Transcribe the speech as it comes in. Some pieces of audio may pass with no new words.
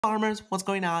Farmers, what's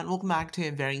going on? Welcome back to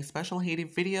a very special Haiti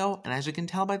video, and as you can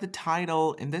tell by the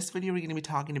title, in this video we're going to be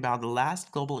talking about the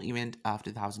last global event of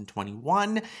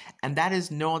 2021, and that is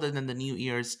no other than the New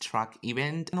Year's truck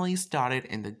event. Finally started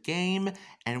in the game,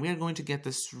 and we are going to get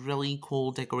this really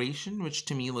cool decoration, which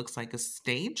to me looks like a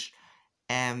stage,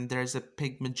 and there's a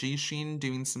pig magician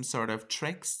doing some sort of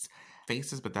tricks.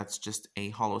 Faces, but that's just a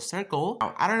hollow circle.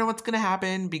 Now, I don't know what's gonna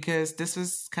happen because this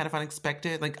was kind of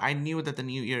unexpected. Like, I knew that the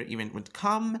New Year event would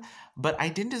come, but I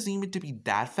didn't assume it to be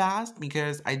that fast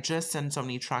because I just sent so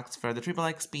many trucks for the Triple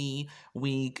XP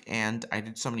week and I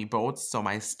did so many boats, so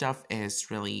my stuff is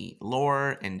really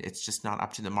lower and it's just not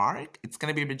up to the mark. It's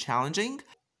gonna be a bit challenging.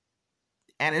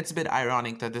 And it's a bit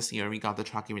ironic that this year we got the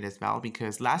truck event as well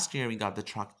because last year we got the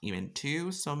truck event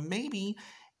too, so maybe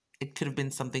it could have been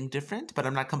something different, but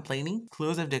I'm not complaining.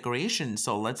 Exclusive decoration.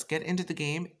 So let's get into the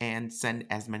game and send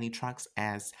as many trucks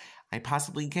as I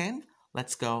possibly can.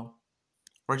 Let's go.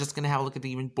 We're just going to have a look at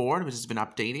the event board, which has been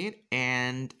updated,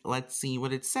 and let's see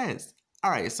what it says.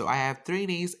 Alright, so I have 3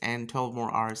 days and 12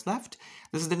 more hours left.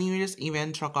 This is the New Year's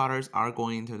event. Truck orders are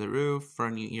going through the roof for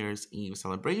New Year's Eve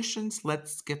celebrations.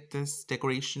 Let's get this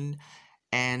decoration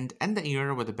and end the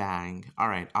year with a bang.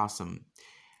 Alright, awesome.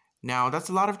 Now, that's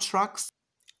a lot of trucks.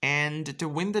 And to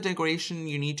win the decoration,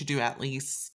 you need to do at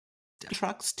least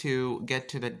trucks to get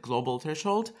to the global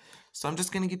threshold. So I'm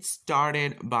just going to get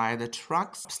started by the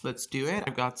trucks. Let's do it.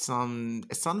 I've got some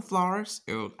sunflowers.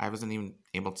 Oh, I wasn't even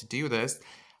able to do this.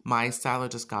 My silo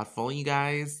just got full, you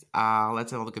guys.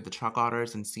 Let's have a look at the truck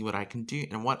orders and see what I can do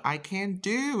and what I can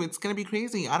do. It's going to be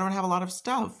crazy. I don't have a lot of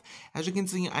stuff. As you can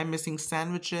see, I'm missing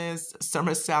sandwiches,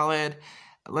 summer salad.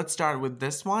 Let's start with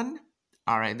this one.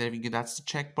 Alright, there we go. That's the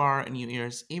check bar, New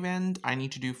Year's event. I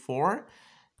need to do 4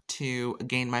 to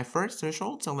gain my first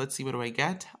threshold. So let's see what do I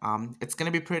get. It's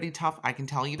going to be pretty tough, I can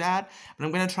tell you that. But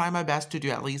I'm going to try my best to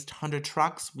do at least 100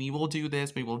 trucks. We will do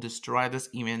this. We will destroy this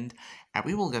event. And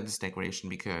we will get this decoration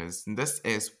because this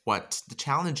is what the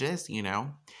challenge is, you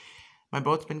know. My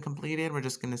boat's been completed. We're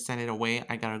just going to send it away.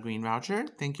 I got a green voucher.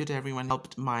 Thank you to everyone who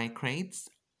helped my crates.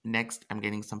 Next, I'm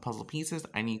getting some puzzle pieces.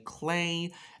 I need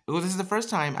clay. Oh, this is the first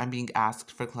time I'm being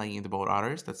asked for clay in the boat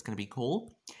orders. That's going to be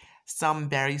cool. Some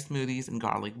berry smoothies and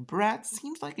garlic bread.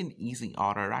 Seems like an easy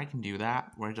order. I can do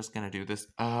that. We're just going to do this.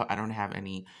 I don't have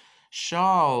any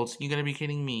shawls. You got to be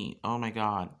kidding me. Oh my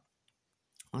god.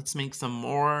 Let's make some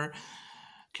more.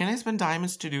 Can I spend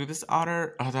diamonds to do this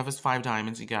order? Oh, that was 5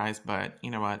 diamonds, you guys. But you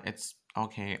know what? It's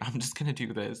okay. I'm just going to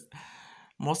do this.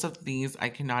 Most of these I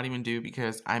cannot even do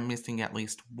because I'm missing at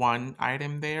least 1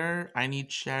 item there. I need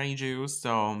cherry juice,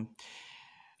 so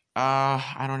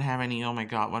I don't have any. Oh my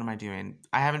god, what am I doing?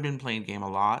 I haven't been playing game a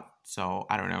lot, so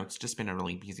I don't know. It's just been a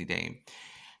really busy day.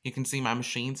 You can see my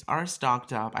machines are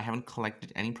stocked up. I haven't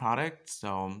collected any product,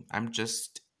 so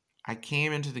I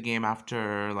came into the game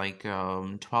after like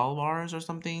 12 hours or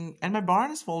something, and my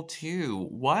barn is full too.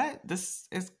 What? This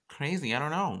is crazy. I don't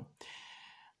know.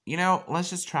 You know,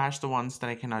 let's just trash the ones that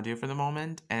I cannot do for the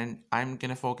moment, and I'm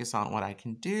gonna focus on what I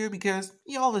can do because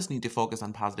you always need to focus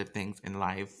on positive things in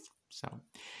life. So,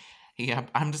 yep,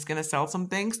 I'm just gonna sell some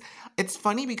things. It's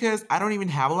funny because I don't even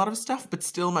have a lot of stuff, but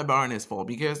still my barn is full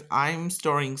because I'm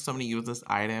storing so many useless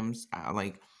items,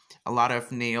 like a lot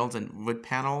of nails and wood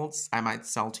panels. I might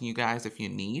sell to you guys if you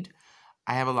need.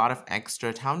 I have a lot of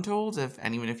extra town tools. If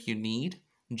you need,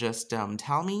 just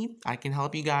tell me. I can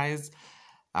help you guys.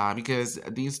 Because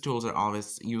these tools are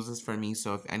always useless for me,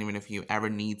 so if anyone of you ever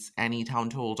needs any town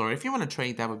tools, or if you want to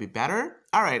trade, that would be better.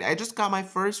 Alright, I just got my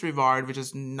first reward, which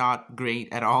is not great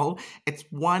at all. It's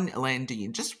 1 Landy,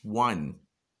 just 1.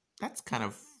 That's kind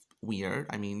of weird.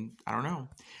 I mean, I don't know.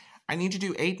 I need to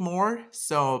do 8 more,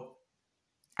 so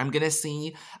I'm gonna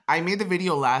see. I made the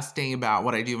video last day about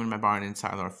what I do when my barn and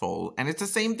silo are full, and it's the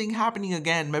same thing happening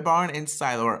again. My barn and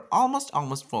silo are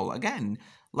almost full again.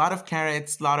 A lot of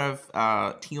carrots, a lot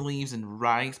of tea leaves and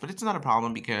rice, but it's not a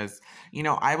problem because, you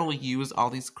know, I will use all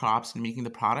these crops in making the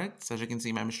products. As you can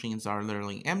see, my machines are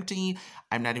literally empty.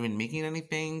 I'm not even making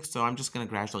anything, so I'm just going to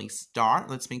gradually start.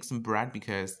 Let's make some bread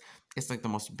because it's like the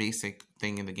most basic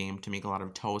thing in the game to make a lot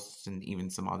of toasts and even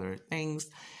some other things.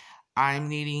 I'm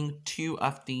needing 2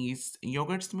 of these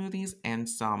yogurt smoothies and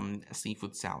some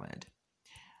seafood salad.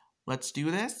 Let's do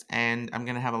this, and I'm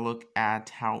going to have a look at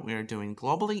how we're doing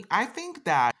globally. I think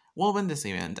that we'll win this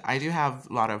event. I do have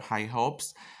a lot of high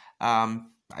hopes. I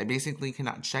basically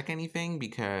cannot check anything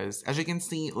because, as you can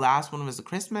see, last one was a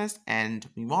Christmas, and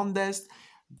we won this.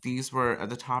 These were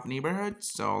at the top neighborhoods,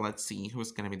 so let's see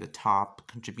who's going to be the top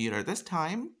contributor this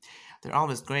time. They're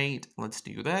always great. Let's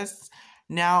do this.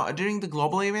 Now, during the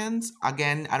global events,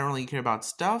 again, I don't really care about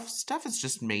stuff. Stuff is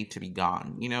just made to be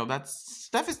gone. You know, that's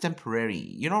stuff is temporary.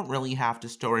 You don't really have to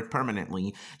store it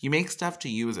permanently. You make stuff to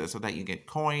use it so that you get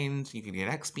coins, you can get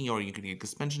XP, or you can get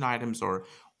suspension items, or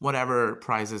whatever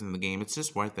prizes in the game. It's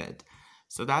just worth it.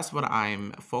 So that's what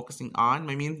I'm focusing on.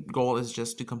 My main goal is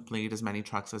just to complete as many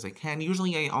trucks as I can.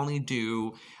 Usually I only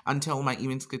do until my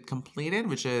events get completed,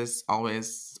 which is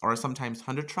always, or sometimes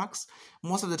 100 trucks.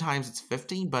 Most of the times it's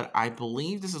 50, but I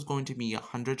believe this is going to be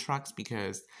 100 trucks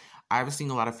because I was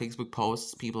seeing a lot of Facebook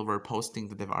posts. People were posting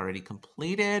that they've already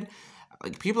completed.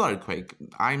 Like, people are quick.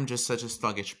 I'm just such a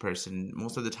sluggish person.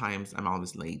 Most of the times I'm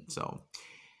always late, so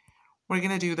we're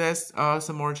gonna do this.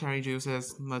 Some more cherry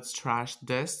juices. Let's trash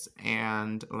this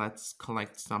and let's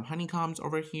collect some honeycombs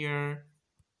over here.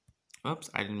 Oops,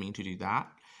 I didn't mean to do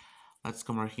that. Let's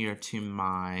come over here to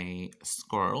my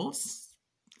squirrels.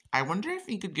 I wonder if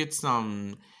we could get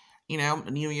some, you know,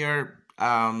 New Year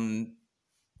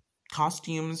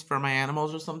costumes for my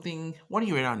animals or something. What do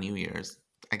you wear on New Year's?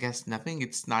 I guess nothing.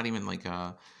 It's not even like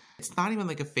a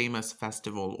famous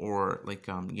festival or like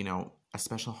you know, a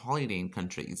special holiday in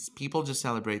countries. People just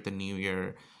celebrate the New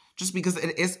Year just because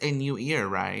it is a new year,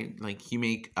 right? Like, you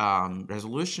make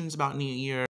resolutions about New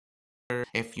Year.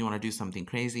 If you want to do something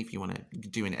crazy, if you want to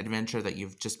do an adventure that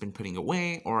you've just been putting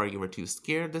away, or you were too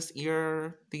scared this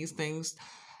year, these things.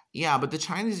 Yeah, but the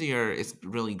Chinese New Year is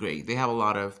really great. They have a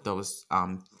lot of those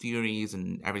theories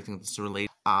and everything that's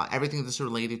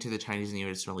related to the Chinese New Year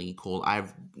is really cool.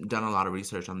 I've done a lot of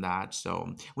research on that.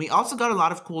 So we also got a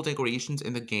lot of cool decorations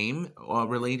in the game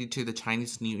related to the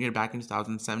Chinese New Year back in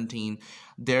 2017.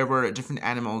 There were different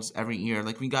animals every year.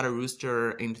 Like, we got a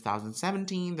rooster in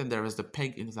 2017, then there was the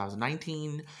pig in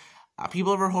 2019.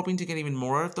 People were hoping to get even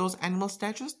more of those animal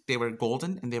statues. They were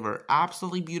golden and they were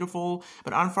absolutely beautiful,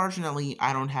 but unfortunately,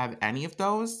 I don't have any of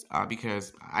those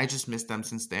because I just missed them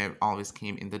since they always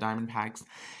came in the diamond packs.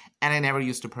 And I never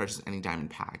used to purchase any diamond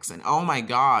packs. And oh my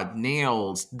god,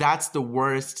 nails. That's the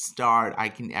worst start I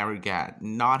can ever get.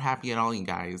 Not happy at all, you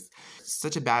guys.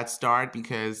 Such a bad start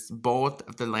because both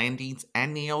of the landings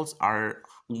and nails are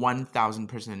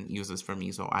 1000% uses for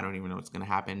me. So I don't even know what's going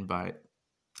to happen, but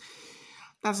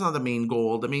that's not the main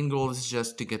goal. The main goal is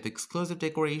just to get the exclusive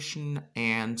decoration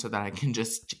and so that I can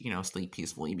just, you know, sleep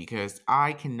peacefully because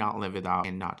I cannot live without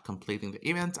and not completing the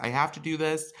events. I have to do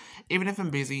this. Even if I'm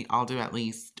busy, I'll do at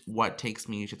least what takes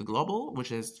me to the global,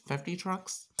 which is 50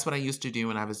 trucks. That's what I used to do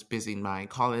when I was busy in my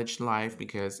college life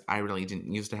because I really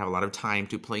didn't used to have a lot of time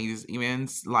to play these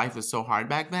events. Life was so hard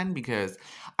back then because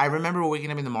I remember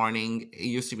waking up in the morning. It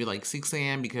used to be like 6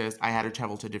 a.m. because I had to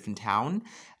travel to a different town.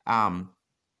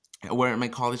 Where my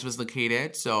college was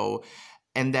located. So,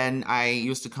 and then I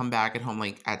used to come back at home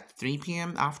like at 3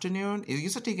 p.m. afternoon. It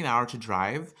used to take an hour to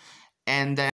drive.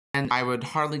 And then I would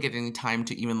hardly get any time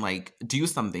to even like do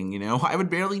something, you know? I would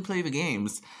barely play the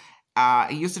games.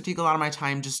 It used to take a lot of my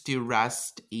time just to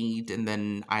rest, eat, and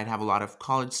then I'd have a lot of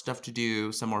college stuff to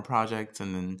do, some more projects,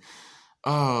 and then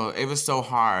oh, it was so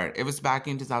hard. It was back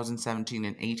in 2017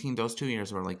 and 18. Those 2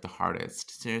 years were like the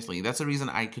hardest. Seriously, that's the reason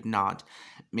I could not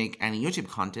make any YouTube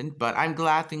content. But I'm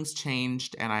glad things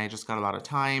changed and I just got a lot of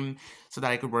time so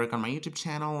that I could work on my YouTube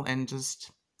channel and just,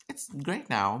 it's great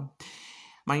now.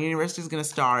 My university is going to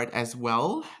start as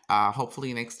well,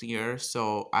 hopefully next year,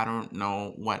 so I don't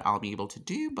know what I'll be able to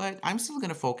do, but I'm still going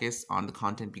to focus on the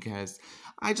content because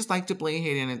I just like to play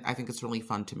Hay Day and I think it's really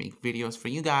fun to make videos for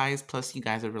you guys, plus you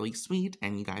guys are really sweet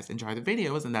and you guys enjoy the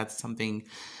videos, and that's something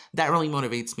that really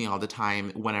motivates me all the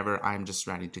time whenever I'm just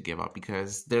ready to give up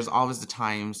because there's always the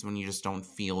times when you just don't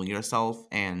feel yourself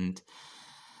and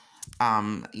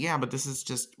yeah, but this is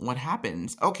just what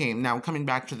happens. Okay, now coming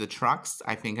back to the trucks,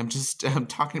 I think I'm just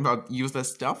talking about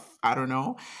useless stuff. I don't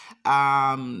know.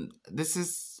 This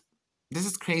is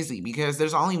crazy because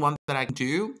there's only one that I can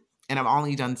do, and I've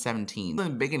only done 17. In the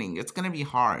beginning, it's gonna be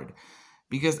hard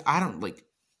because I don't like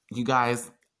you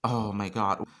guys. Oh my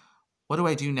god, what do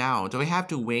I do now? Do I have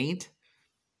to wait?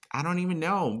 I don't even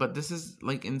know, but this is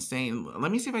like insane.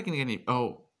 Let me see if I can get any.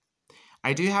 Oh,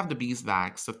 I do have the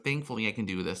beeswax, so thankfully I can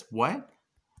do this. What?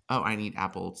 Oh, I need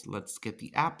apples. Let's get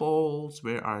the apples.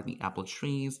 Where are the apple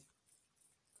trees?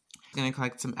 I'm gonna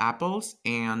collect some apples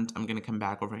and I'm gonna come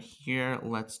back over here.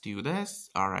 Let's do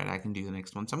this. All right, I can do the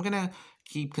next one. So I'm gonna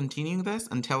keep continuing this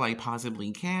until I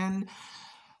possibly can.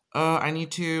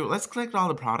 Let's collect all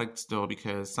the products though,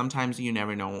 because sometimes you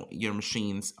never know, your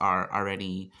machines are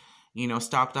already, you know,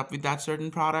 stocked up with that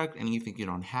certain product and you think you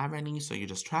don't have any, so you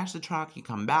just trash the truck, you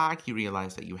come back, you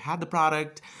realize that you had the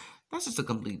product. That's just a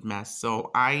complete mess.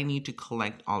 So I need to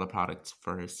collect all the products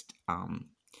first.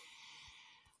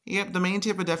 Yep, the main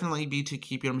tip would definitely be to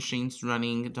keep your machines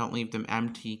running. Don't leave them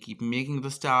empty. Keep making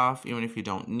the stuff, even if you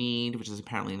don't need, which is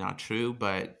apparently not true,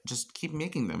 but just keep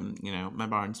making them. You know, my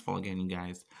barn's full again, you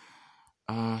guys.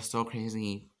 So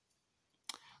crazy.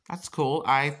 That's cool.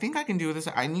 I think I can do this.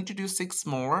 I need to do 6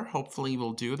 more. Hopefully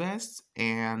we'll do this.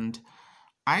 And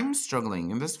I'm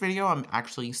struggling. In this video, I'm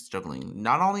actually struggling.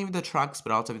 Not only with the trucks,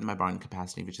 but also with my barn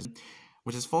capacity, which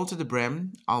is full to the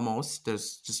brim, almost.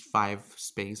 There's just 5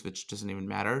 space, which doesn't even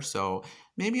matter. So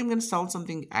maybe I'm going to sell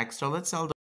something extra. Let's sell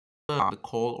the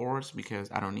coal ores because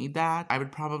I don't need that. I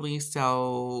would probably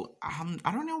sell,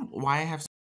 I don't know why I have so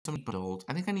many built.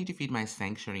 I think I need to feed my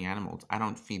sanctuary animals. I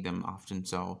don't feed them often,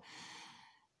 so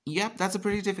yep, that's a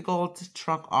pretty difficult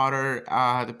truck order.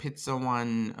 The pizza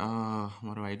one,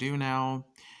 what do I do now?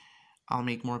 I'll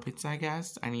make more pizza, I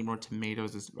guess. I need more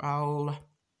tomatoes as well.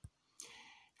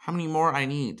 How many more I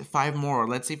need? 5 more.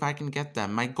 Let's see if I can get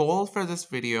them. My goal for this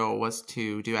video was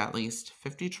to do at least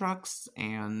 50 trucks,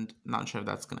 and not sure if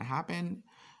that's gonna happen.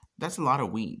 That's a lot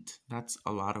of wheat. That's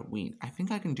a lot of wheat. I think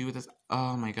I can do this.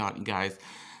 Oh my god, you guys.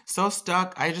 So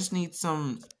stuck. I just need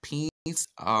some peas.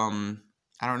 I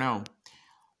don't know.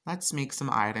 Let's make some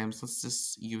items. Let's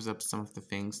just use up some of the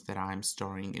things that I'm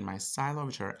storing in my silo,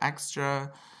 which are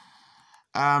extra.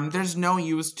 There's no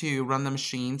use to run the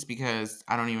machines because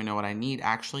I don't even know what I need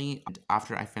actually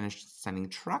after I finish sending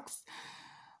trucks.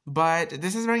 But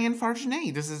this is very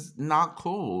unfortunate. This is not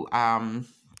cool. I'm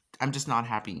just not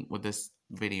happy with this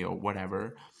video,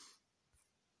 whatever.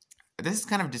 This is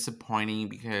kind of disappointing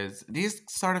because these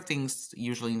sort of things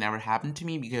usually never happen to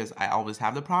me because I always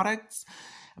have the products.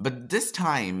 But this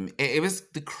time, it was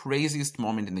the craziest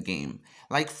moment in the game.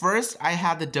 Like, first, I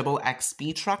had the double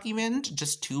XP truck event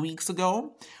just 2 weeks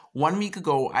ago. 1 week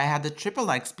ago, I had the triple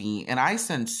XP, and I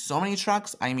sent so many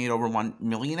trucks, I made over 1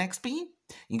 million XP.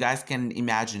 You guys can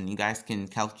imagine, you guys can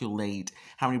calculate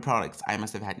how many products I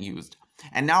must have had used.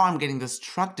 And now I'm getting this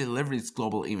truck deliveries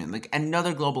global event, like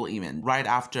another global event right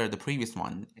after the previous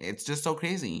one. It's just so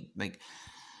crazy. Like,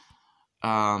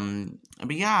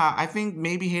 but yeah, I think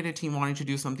maybe Hated Team wanted to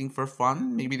do something for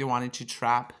fun. Maybe they wanted to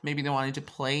trap. Maybe they wanted to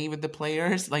play with the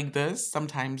players like this.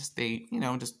 Sometimes they, you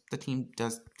know, just the team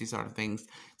does these sort of things.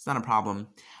 It's not a problem.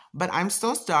 But I'm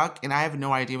still stuck and I have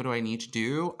no idea what do I need to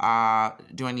do.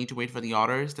 Do I need to wait for the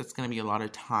orders? That's going to be a lot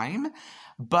of time.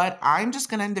 But I'm just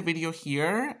going to end the video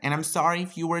here. And I'm sorry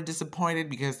if you were disappointed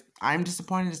because I'm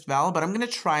disappointed as well. But I'm going to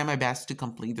try my best to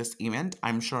complete this event.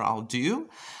 I'm sure I'll do.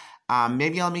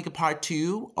 Maybe I'll make a part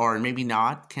 2, or maybe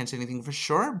not. Can't say anything for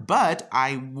sure, but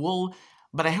I will.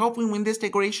 But I hope we win this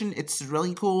decoration. It's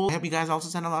really cool. I hope you guys also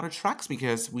send a lot of trucks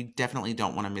because we definitely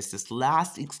don't want to miss this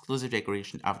last exclusive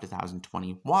decoration of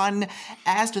 2021,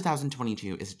 as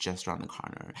 2022 is just around the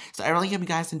corner. So I really hope you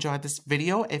guys enjoyed this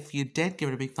video. If you did, give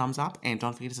it a big thumbs up, and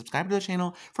don't forget to subscribe to the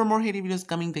channel for more Hay Day videos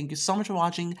coming. Thank you so much for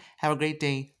watching. Have a great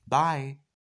day. Bye.